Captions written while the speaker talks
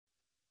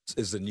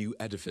Is the new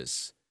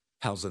edifice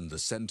housing the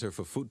Center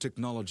for Food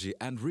Technology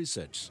and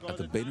Research at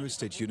the Benue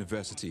State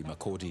University,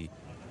 Makurdi.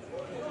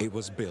 It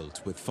was built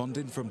with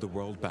funding from the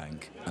World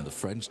Bank and the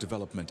French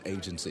Development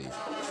Agency.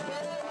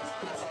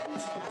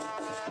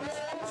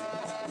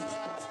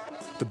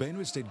 The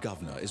Benue State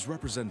Governor is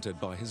represented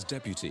by his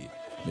deputy,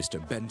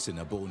 Mr. Benson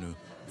Abonu,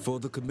 for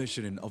the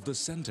commissioning of the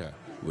center,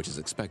 which is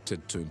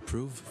expected to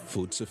improve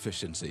food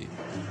sufficiency.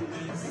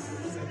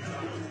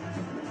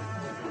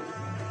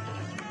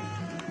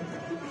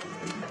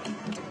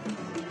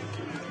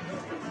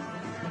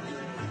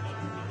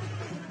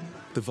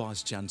 The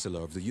Vice-Chancellor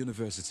of the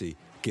university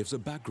gives a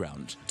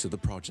background to the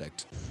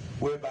project.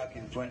 Way back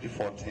in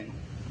 2014,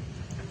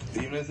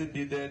 the university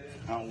bidded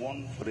and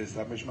won for the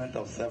establishment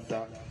of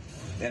CEFTA,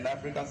 an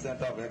African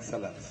Center of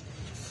Excellence.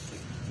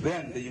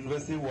 Then the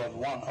university was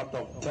one out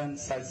of 10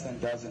 site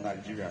centers in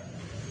Nigeria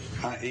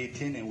and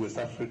 18 in West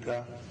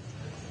Africa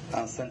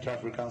and Central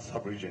African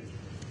sub-region.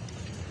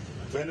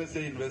 Benue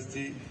State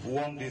University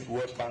won this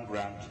World Bank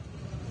grant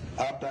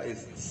after a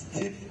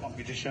stiff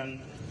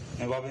competition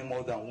involving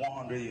more than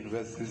 100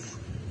 universities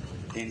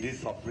in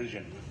this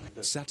sub-region.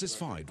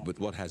 Satisfied with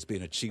what has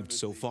been achieved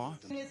so far,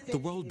 the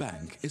World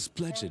Bank is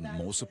pledging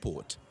more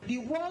support. The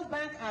World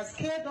Bank has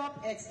scaled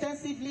up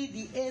extensively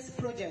the ACE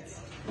project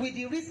with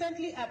the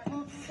recently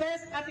approved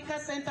first Africa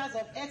Centers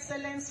of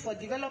Excellence for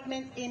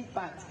Development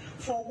Impact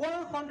for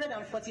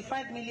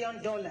 $145 million,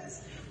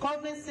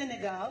 covering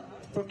Senegal,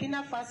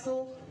 Burkina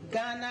Faso,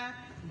 Ghana,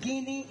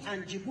 Guinea,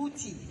 and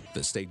Djibouti.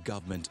 The state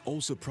government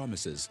also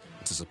promises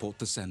to support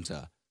the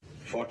center.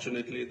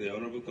 Fortunately, the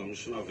Honorable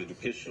Commissioner of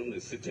Education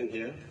is sitting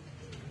here,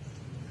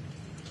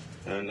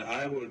 and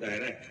I will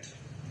direct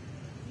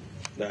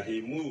that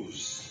he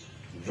moves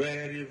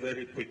very,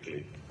 very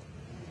quickly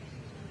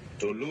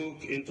to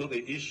look into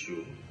the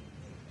issue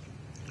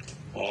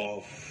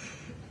of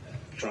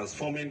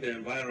transforming the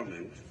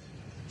environment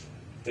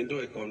into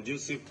a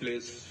conducive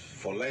place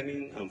for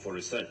learning and for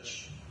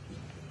research,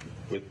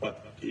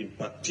 in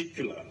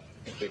particular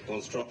the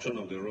construction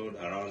of the road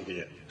around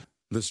here.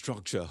 The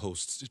structure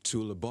hosts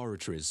 2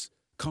 laboratories,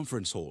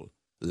 conference hall,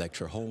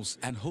 lecture halls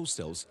and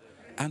hostels,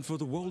 and for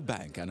the World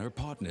Bank and her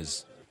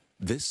partners,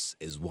 this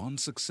is one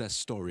success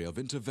story of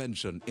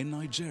intervention in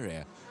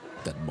Nigeria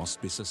that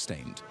must be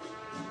sustained.